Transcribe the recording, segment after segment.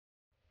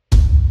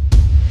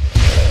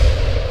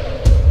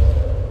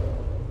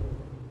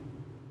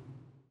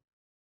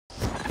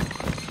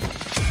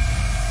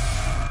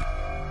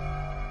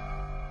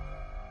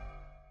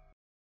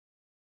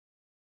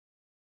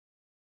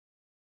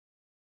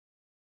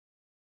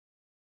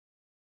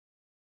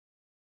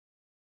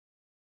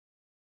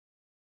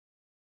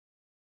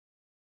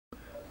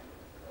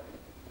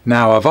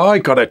Now have I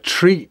got a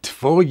treat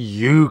for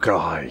you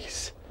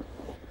guys.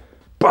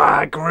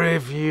 Bag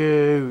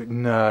review.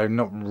 No,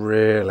 not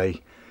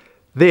really.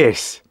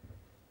 This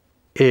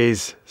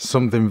is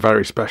something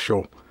very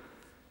special.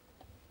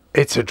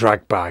 It's a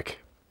drag bag,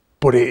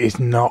 but it is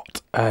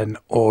not an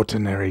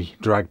ordinary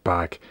drag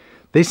bag.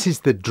 This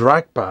is the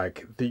drag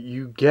bag that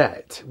you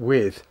get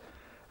with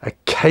a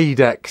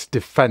Cadex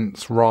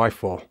defense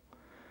rifle.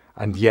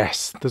 And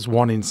yes, there's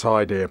one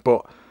inside here,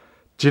 but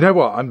do you know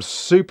what? I'm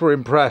super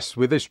impressed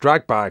with this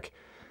drag bag.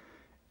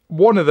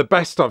 One of the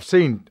best I've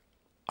seen.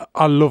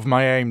 I love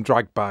my AIM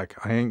drag bag.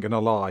 I ain't gonna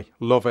lie.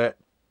 Love it.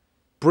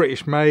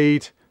 British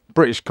made,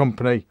 British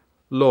company.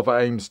 Love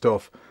AIM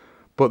stuff.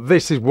 But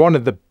this is one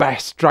of the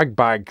best drag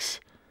bags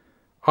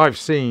I've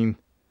seen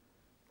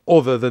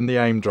other than the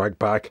AIM drag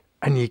bag.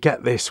 And you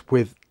get this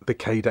with the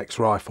Cadex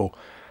rifle.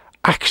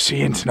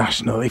 Actually,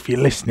 International, if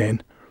you're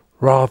listening,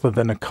 rather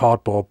than a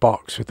cardboard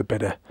box with a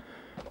bit of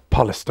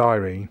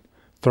polystyrene,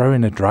 throw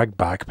in a drag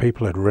bag.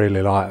 People would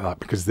really like that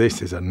because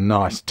this is a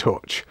nice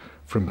touch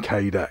from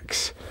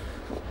Cadex.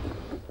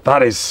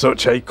 That is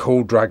such a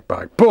cool drag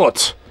bag.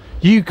 But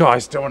you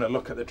guys don't want to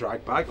look at the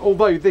drag bag,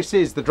 although this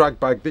is the drag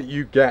bag that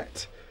you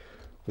get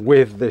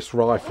with this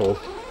rifle.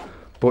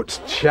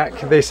 But check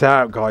this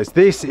out, guys.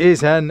 This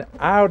is an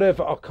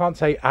I can't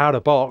say out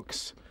of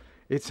box.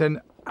 It's an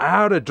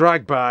outer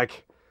drag bag.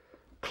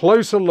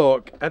 Closer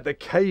look at the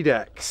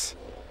Cadex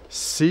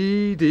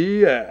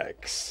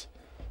CDX.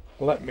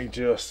 Let me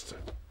just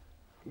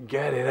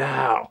get it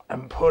out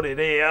and put it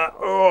here.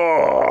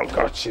 Oh,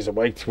 God, she's a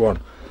weighty one.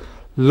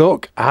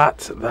 Look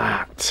at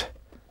that.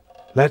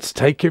 Let's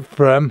take it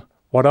from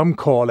what I'm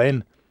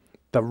calling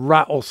the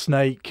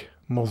rattlesnake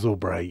muzzle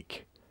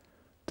brake.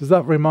 Does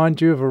that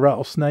remind you of a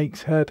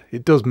rattlesnake's head?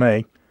 It does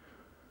me.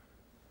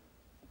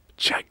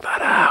 Check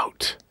that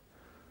out.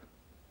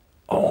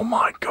 Oh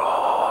my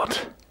God.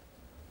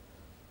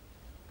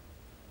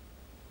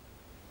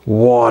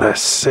 What a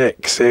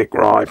sick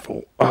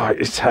rifle. Oh,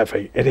 it's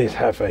heavy. It is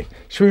heavy.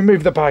 Should we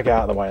move the bag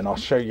out of the way and I'll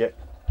show you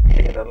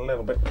it a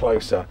little bit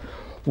closer.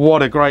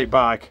 What a great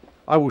bag.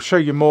 I will show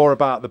you more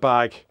about the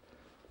bag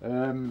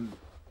in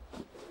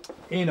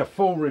a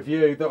full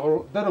review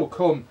that'll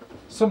come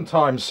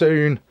sometime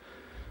soon.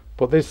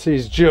 But this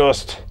is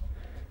just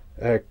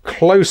a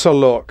closer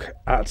look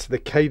at the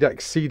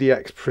Cadex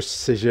CDX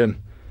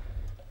Precision.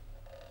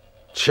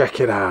 Check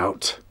it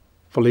out.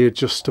 Fully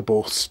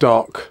adjustable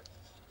stock.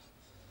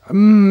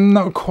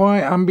 Not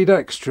quite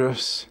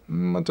ambidextrous.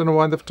 I don't know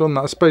why they've done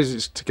that. I suppose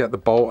it's to get the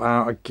bolt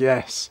out, I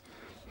guess.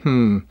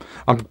 I'm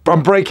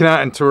breaking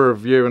out into a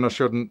review and I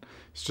shouldn't.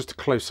 It's just a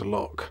closer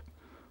look.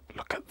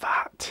 Look at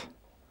that.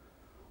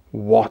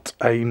 What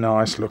a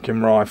nice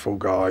looking rifle,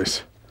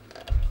 guys.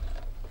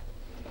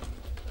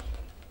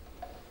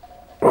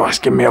 Oh, it's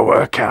giving me a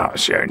workout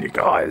showing you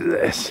guys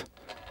this.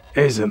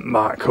 Isn't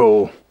that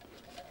cool?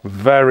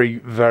 Very,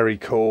 very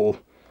cool.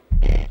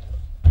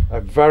 A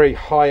very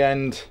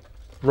high-end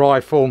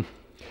rifle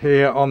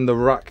here on the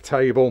rack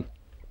table.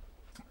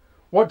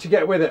 What do you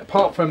get with it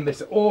apart from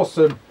this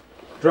awesome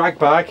drag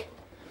bag?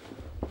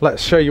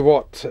 Let's show you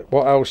what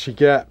else you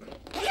get.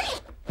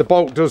 The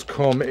bolt does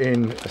come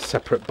in a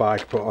separate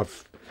bag, but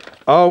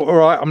all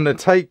right, I'm going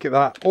to take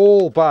that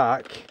all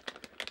back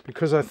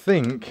because I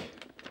think,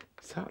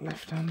 is that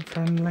left-hand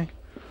friendly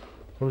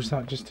or is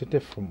that just a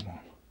different one?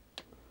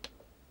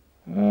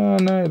 Oh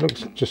no, it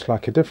looks just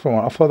like a different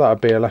one. I thought that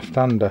would be a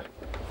left-hander.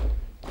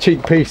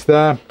 Cheap piece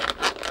there.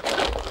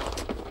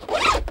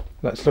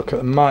 Let's look at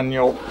the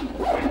manual.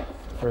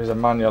 There is a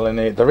manual in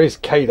here. There is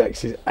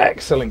Cadex's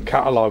excellent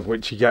catalogue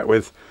which you get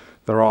with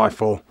the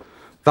rifle.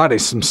 That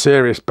is some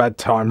serious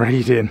bedtime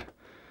reading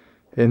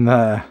in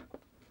there.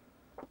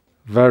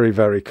 Very,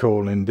 very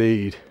cool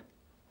indeed.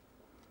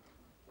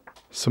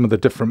 Some of the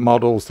different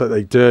models that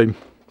they do.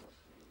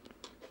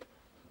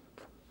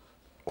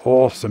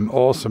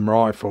 Awesome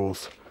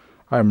rifles.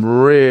 I'm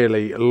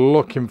really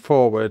looking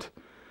forward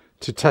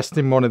to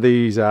testing one of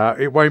these out.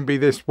 It won't be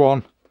this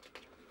one,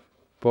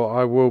 but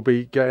I will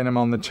be getting them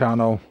on the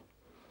channel.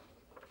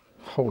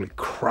 Holy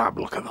crap,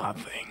 look at that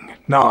thing.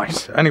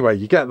 Nice. Anyway,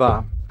 you get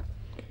that.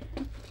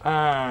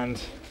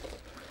 And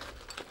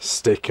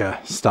sticker,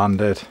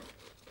 standard.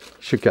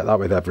 Should get that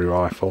with every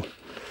rifle.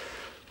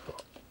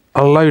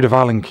 A load of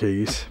Allen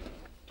keys.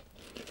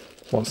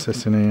 What's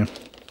this in here?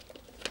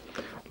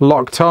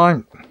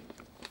 Loctite.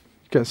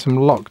 Get some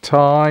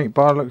Loctite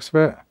by the looks of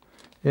it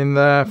in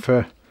there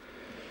for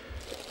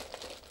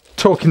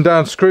torquing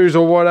down screws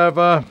or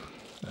whatever,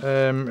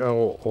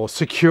 or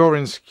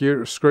securing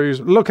screws.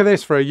 Look at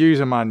this for a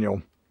user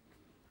manual.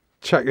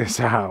 Check this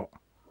out.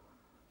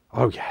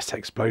 Oh yes,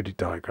 exploded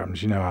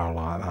diagrams. You know how I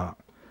like that.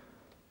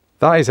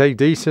 That is a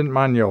decent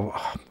manual.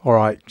 All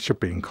right, should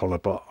be in colour,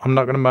 but I'm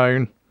not going to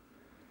moan.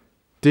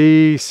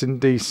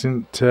 Decent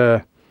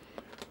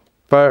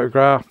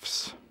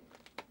photographs.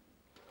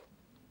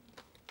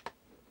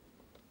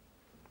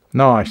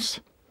 Nice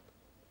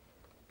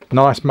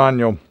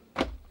manual.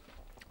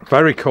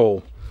 Very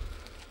cool.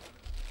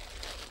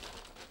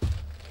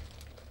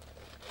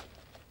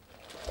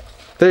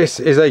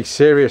 This is a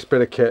serious bit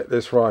of kit,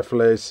 this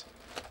rifle is.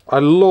 I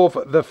love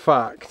the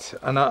fact,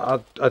 and I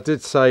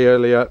did say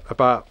earlier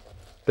about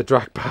the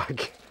drag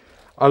bag.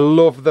 I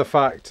love the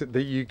fact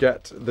that you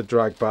get the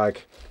drag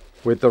bag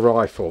with the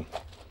rifle.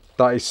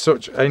 That is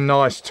such a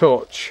nice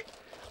touch.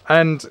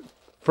 And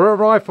for a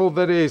rifle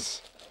that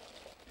is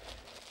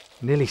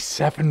nearly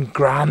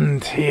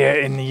 £7 here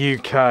in the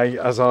UK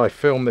as I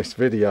film this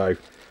video,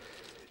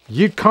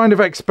 you'd kind of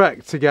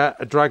expect to get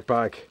a drag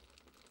bag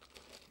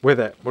with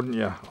it, wouldn't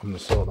you? I'm going to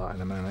sort that in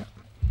a minute.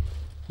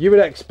 You would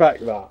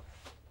expect that.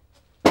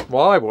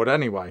 Well, I would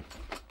anyway.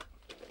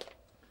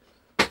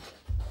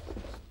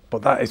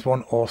 But that is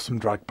one awesome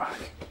drag bag.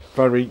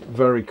 Very,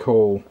 very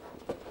cool.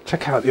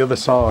 Check out the other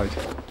side.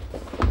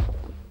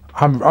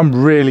 I'm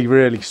really,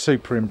 really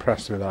super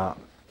impressed with that.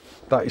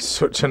 That is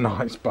such a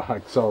nice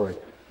bag, sorry.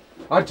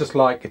 I just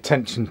like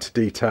attention to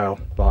detail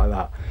like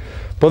that.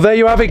 But there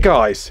you have it,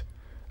 guys.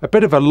 A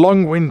bit of a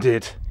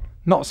long-winded,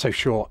 not so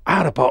short,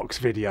 out-of-box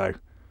video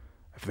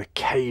of the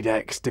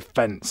Cadex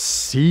Defense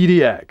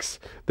CDX.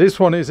 This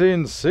one is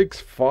in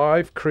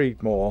 6.5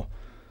 Creedmoor.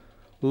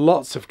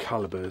 Lots of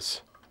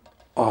calibers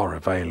are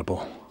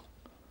available.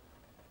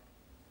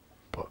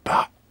 But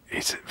that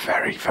is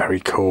very, very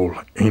cool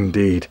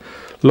indeed.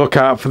 Look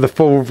out for the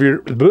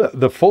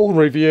full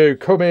review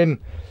coming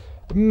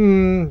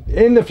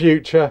in the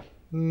future.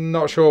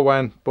 Not sure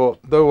when, but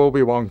there will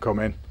be one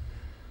coming.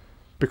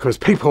 Because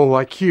people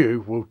like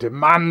you will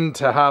demand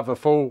to have a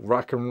full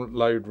rack and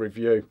load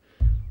review.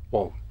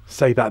 Well,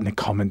 say that in the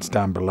comments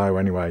down below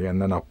anyway, and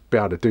then I'll be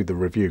able to do the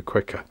review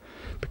quicker.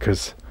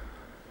 Because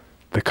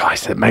the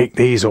guys that make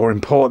these or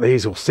import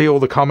these will see all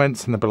the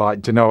comments and they'll be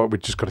like, do you know what,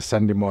 we've just got to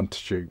send him one to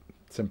shoot.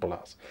 Simple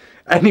as.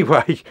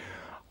 Anyway,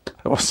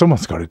 well,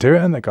 someone's got to do it,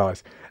 haven't they,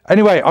 guys?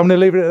 Anyway, I'm going to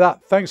leave it at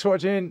that. Thanks for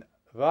watching.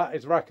 That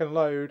is Rack and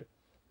Load.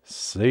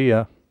 See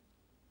ya.